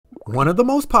One of the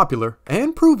most popular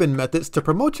and proven methods to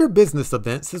promote your business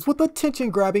events is with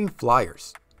attention-grabbing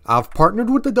flyers. I've partnered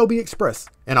with Adobe Express,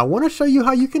 and I want to show you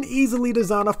how you can easily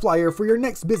design a flyer for your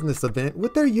next business event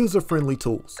with their user-friendly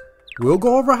tools. We'll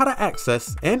go over how to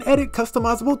access and edit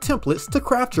customizable templates to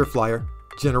craft your flyer,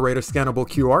 generate a scannable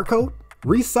QR code,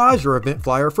 resize your event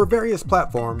flyer for various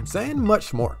platforms, and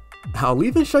much more. I'll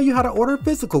even show you how to order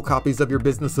physical copies of your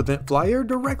business event flyer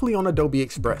directly on Adobe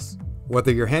Express.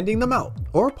 Whether you're handing them out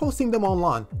or posting them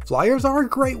online, flyers are a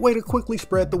great way to quickly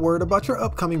spread the word about your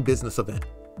upcoming business event.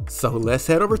 So let's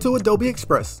head over to Adobe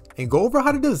Express and go over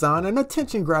how to design an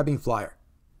attention-grabbing flyer.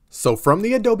 So from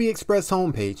the Adobe Express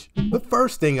homepage, the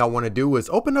first thing I want to do is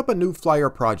open up a new flyer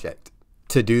project.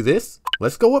 To do this,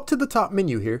 let's go up to the top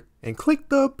menu here and click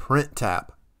the Print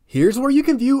tab. Here's where you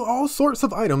can view all sorts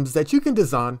of items that you can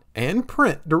design and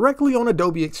print directly on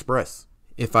Adobe Express.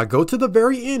 If I go to the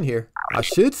very end here, I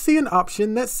should see an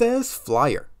option that says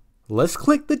Flyer. Let's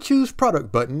click the Choose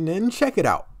Product button and check it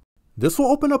out. This will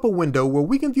open up a window where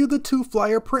we can view the two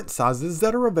flyer print sizes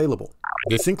that are available.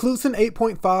 This includes an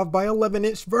 8.5 by 11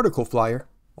 inch vertical flyer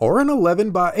or an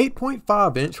 11 by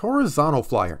 8.5 inch horizontal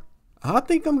flyer. I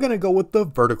think I'm going to go with the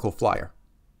vertical flyer.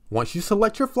 Once you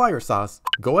select your flyer size,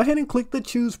 go ahead and click the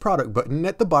Choose Product button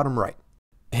at the bottom right.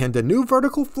 And a new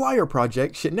vertical flyer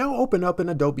project should now open up in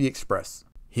Adobe Express.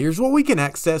 Here's where we can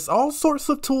access all sorts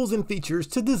of tools and features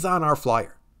to design our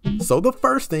flyer. So the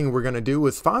first thing we're going to do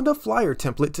is find a flyer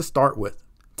template to start with.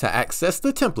 To access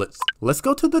the templates, let's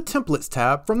go to the Templates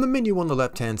tab from the menu on the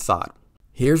left-hand side.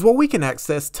 Here's where we can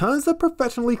access tons of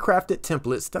professionally crafted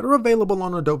templates that are available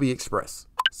on Adobe Express.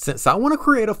 Since I want to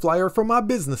create a flyer for my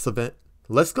business event,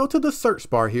 let's go to the search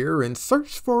bar here and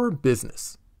search for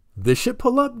business. This should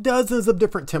pull up dozens of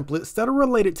different templates that are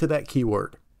related to that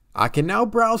keyword. I can now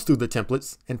browse through the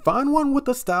templates and find one with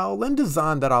a style and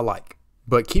design that I like.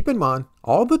 But keep in mind,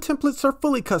 all the templates are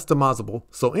fully customizable,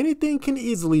 so anything can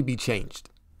easily be changed.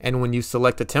 And when you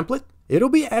select a template, it'll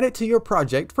be added to your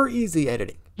project for easy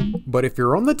editing. But if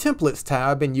you're on the Templates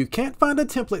tab and you can't find a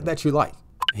template that you like,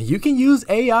 you can use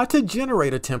AI to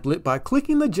generate a template by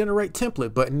clicking the Generate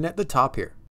Template button at the top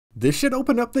here. This should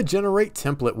open up the Generate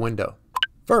Template window.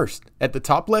 First, at the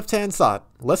top left-hand side,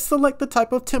 let's select the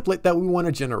type of template that we want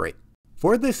to generate.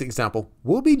 For this example,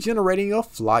 we'll be generating a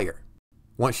flyer.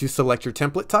 Once you select your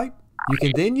template type, you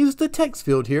can then use the text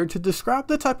field here to describe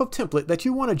the type of template that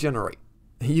you want to generate.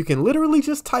 You can literally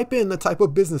just type in the type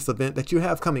of business event that you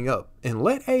have coming up and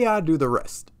let AI do the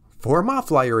rest. For my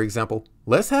flyer example,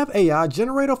 let's have AI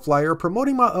generate a flyer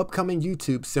promoting my upcoming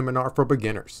YouTube seminar for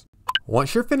beginners.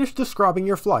 Once you're finished describing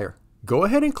your flyer, go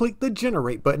ahead and click the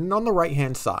Generate button on the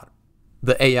right-hand side.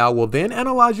 The AI will then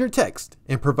analyze your text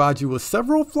and provide you with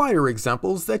several flyer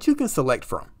examples that you can select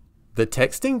from. The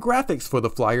text and graphics for the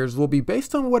flyers will be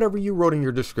based on whatever you wrote in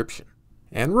your description.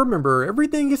 And remember,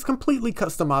 everything is completely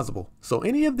customizable, so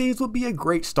any of these would be a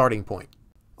great starting point.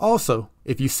 Also,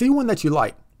 if you see one that you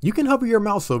like, you can hover your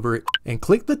mouse over it and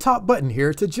click the top button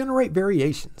here to generate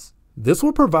variations. This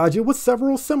will provide you with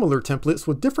several similar templates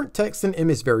with different text and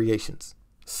image variations.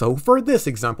 So for this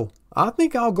example, I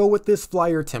think I'll go with this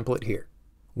flyer template here.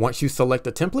 Once you select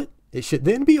a template, it should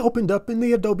then be opened up in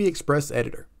the Adobe Express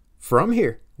editor. From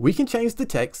here, we can change the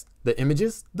text, the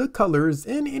images, the colors,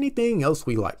 and anything else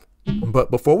we like.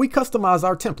 But before we customize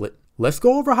our template, let's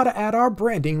go over how to add our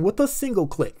branding with a single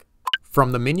click.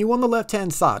 From the menu on the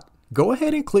left-hand side, go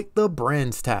ahead and click the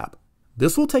Brands tab.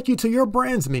 This will take you to your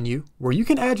Brands menu where you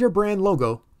can add your brand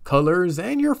logo, colors,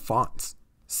 and your fonts.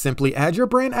 Simply add your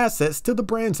brand assets to the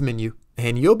Brands menu,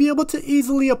 and you'll be able to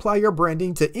easily apply your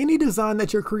branding to any design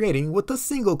that you're creating with a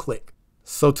single click.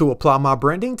 So to apply my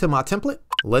branding to my template,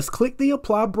 let's click the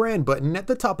Apply Brand button at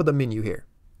the top of the menu here.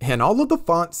 And all of the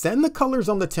fonts and the colors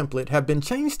on the template have been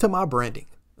changed to my branding.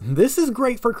 This is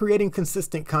great for creating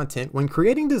consistent content when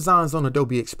creating designs on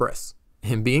Adobe Express.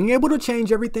 And being able to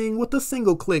change everything with a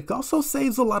single click also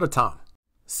saves a lot of time.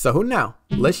 So now,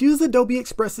 let's use Adobe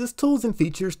Express's tools and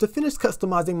features to finish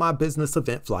customizing my business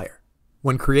event flyer.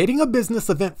 When creating a business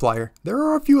event flyer, there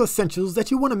are a few essentials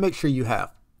that you want to make sure you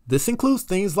have. This includes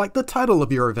things like the title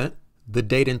of your event, the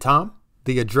date and time,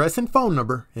 the address and phone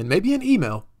number, and maybe an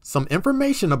email, some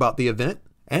information about the event,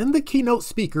 and the keynote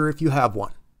speaker if you have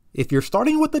one. If you're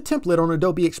starting with a template on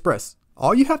Adobe Express,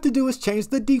 all you have to do is change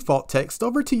the default text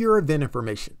over to your event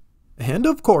information. And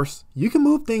of course, you can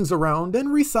move things around and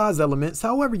resize elements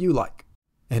however you like.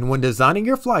 And when designing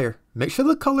your flyer, make sure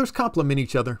the colors complement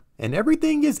each other and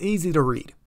everything is easy to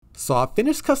read. So I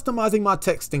finished customizing my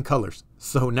text and colors,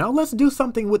 so now let's do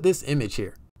something with this image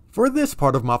here. For this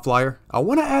part of my flyer, I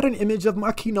want to add an image of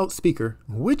my keynote speaker,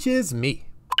 which is me.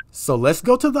 So let's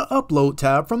go to the Upload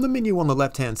tab from the menu on the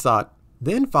left-hand side,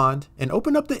 then find and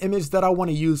open up the image that I want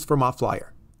to use for my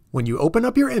flyer. When you open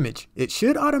up your image, it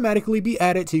should automatically be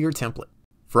added to your template.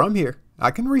 From here,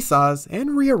 I can resize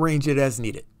and rearrange it as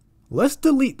needed. Let's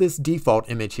delete this default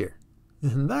image here.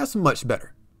 That's much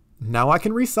better. Now I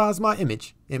can resize my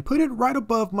image and put it right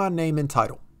above my name and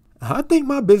title. I think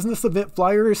my business event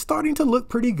flyer is starting to look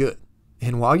pretty good.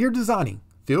 And while you're designing,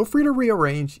 feel free to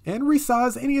rearrange and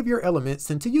resize any of your elements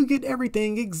until you get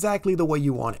everything exactly the way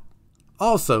you want it.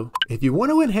 Also, if you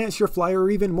want to enhance your flyer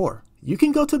even more, you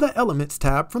can go to the Elements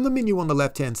tab from the menu on the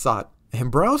left-hand side and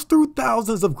browse through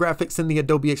thousands of graphics in the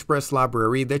Adobe Express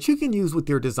library that you can use with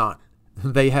your design.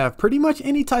 They have pretty much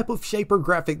any type of shape or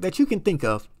graphic that you can think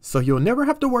of, so you'll never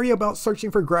have to worry about searching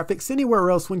for graphics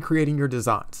anywhere else when creating your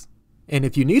designs. And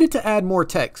if you needed to add more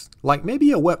text, like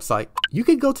maybe a website, you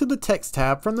could go to the Text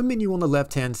tab from the menu on the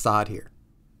left-hand side here.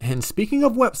 And speaking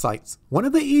of websites, one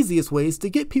of the easiest ways to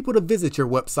get people to visit your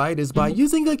website is by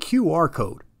using a QR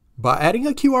code. By adding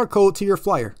a QR code to your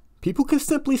flyer, people can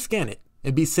simply scan it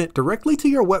and be sent directly to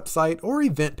your website or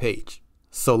event page.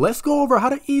 So let's go over how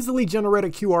to easily generate a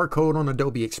QR code on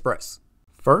Adobe Express.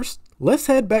 First, let's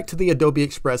head back to the Adobe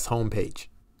Express homepage.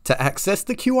 To access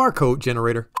the QR code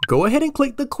generator, go ahead and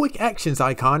click the Quick Actions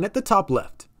icon at the top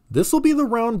left. This will be the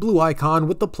round blue icon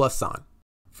with the plus sign.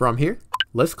 From here,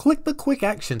 let's click the Quick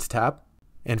Actions tab,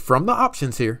 and from the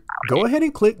options here, go ahead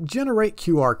and click Generate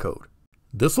QR Code.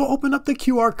 This will open up the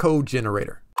QR code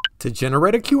generator. To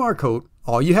generate a QR code,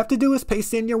 all you have to do is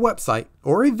paste in your website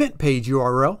or event page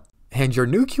URL, and your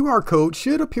new QR code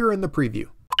should appear in the preview.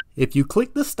 If you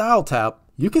click the Style tab,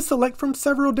 you can select from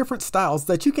several different styles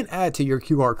that you can add to your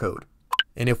QR code.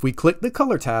 And if we click the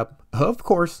Color tab, of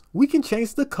course, we can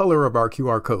change the color of our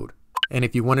QR code. And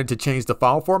if you wanted to change the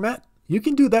file format, you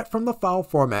can do that from the File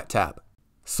Format tab.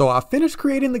 So I finished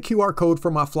creating the QR code for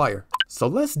my flyer, so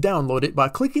let's download it by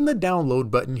clicking the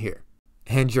Download button here.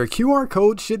 And your QR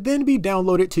code should then be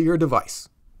downloaded to your device.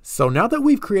 So now that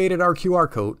we've created our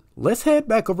QR code, let's head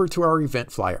back over to our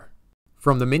event flyer.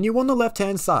 From the menu on the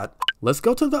left-hand side, let's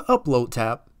go to the Upload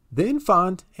tab, then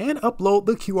find and upload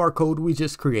the QR code we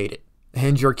just created.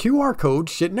 And your QR code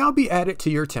should now be added to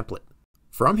your template.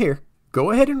 From here,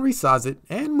 go ahead and resize it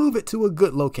and move it to a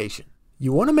good location.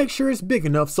 You want to make sure it's big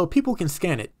enough so people can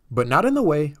scan it, but not in the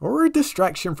way or a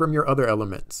distraction from your other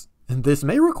elements. And this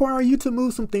may require you to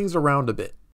move some things around a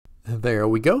bit. There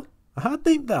we go. I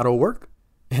think that'll work.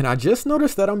 And I just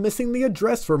noticed that I'm missing the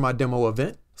address for my demo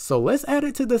event, so let's add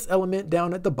it to this element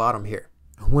down at the bottom here.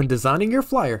 When designing your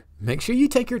flyer, make sure you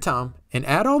take your time and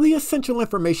add all the essential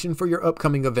information for your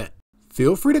upcoming event.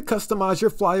 Feel free to customize your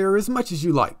flyer as much as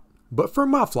you like, but for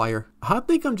my flyer, I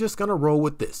think I'm just gonna roll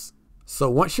with this. So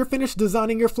once you're finished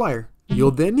designing your flyer,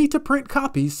 you'll then need to print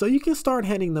copies so you can start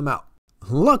handing them out.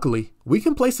 Luckily, we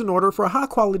can place an order for high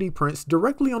quality prints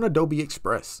directly on Adobe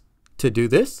Express. To do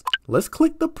this, let's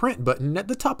click the Print button at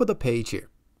the top of the page here.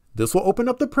 This will open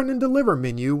up the Print and Deliver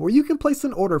menu where you can place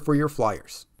an order for your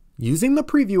flyers. Using the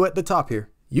preview at the top here,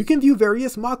 you can view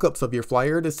various mock-ups of your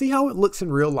flyer to see how it looks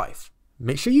in real life.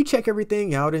 Make sure you check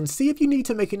everything out and see if you need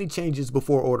to make any changes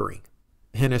before ordering.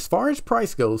 And as far as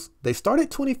price goes, they start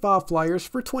at 25 flyers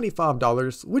for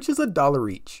 $25, which is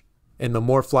 $1 each. And the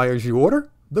more flyers you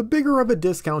order, the bigger of a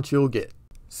discount you'll get.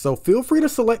 So feel free to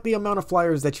select the amount of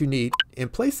flyers that you need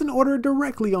and place an order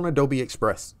directly on Adobe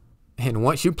Express. And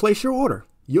once you place your order,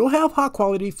 you'll have high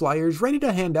quality flyers ready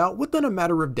to hand out within a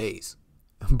matter of days.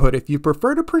 But if you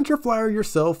prefer to print your flyer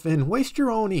yourself and waste your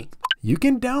own ink, you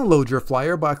can download your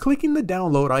flyer by clicking the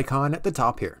download icon at the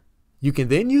top here. You can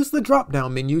then use the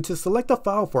drop-down menu to select a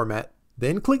file format,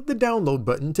 then click the download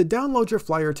button to download your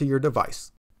flyer to your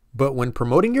device. But when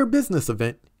promoting your business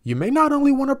event, you may not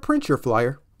only want to print your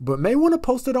flyer, but may want to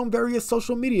post it on various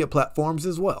social media platforms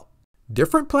as well.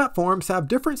 Different platforms have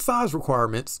different size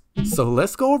requirements, so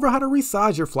let's go over how to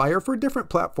resize your flyer for different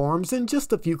platforms in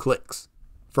just a few clicks.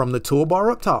 From the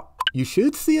toolbar up top, you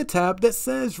should see a tab that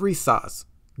says Resize.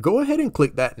 Go ahead and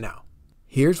click that now.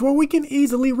 Here's where we can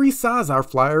easily resize our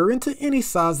flyer into any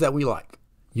size that we like.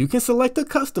 You can select a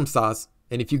custom size,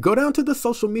 and if you go down to the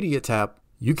Social Media tab,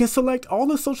 you can select all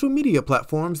the social media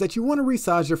platforms that you want to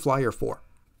resize your flyer for.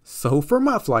 So for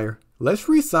my flyer, let's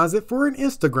resize it for an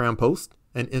Instagram post,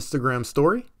 an Instagram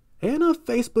story, and a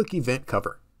Facebook event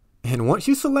cover. And once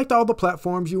you select all the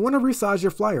platforms you want to resize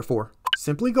your flyer for,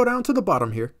 simply go down to the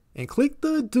bottom here and click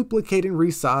the Duplicate and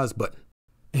Resize button.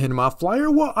 And my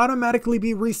flyer will automatically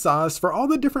be resized for all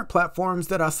the different platforms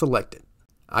that I selected.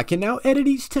 I can now edit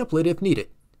each template if needed,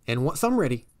 and once I'm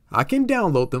ready, I can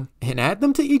download them and add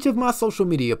them to each of my social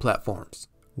media platforms.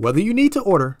 Whether you need to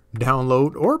order,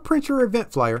 download, or print your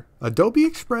event flyer, Adobe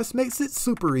Express makes it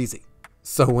super easy.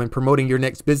 So when promoting your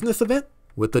next business event,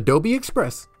 with Adobe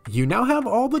Express, you now have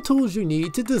all the tools you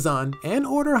need to design and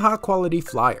order high-quality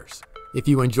flyers. If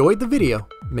you enjoyed the video,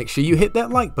 make sure you hit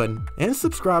that like button and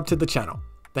subscribe to the channel.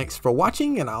 Thanks for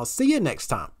watching, and I'll see you next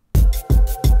time.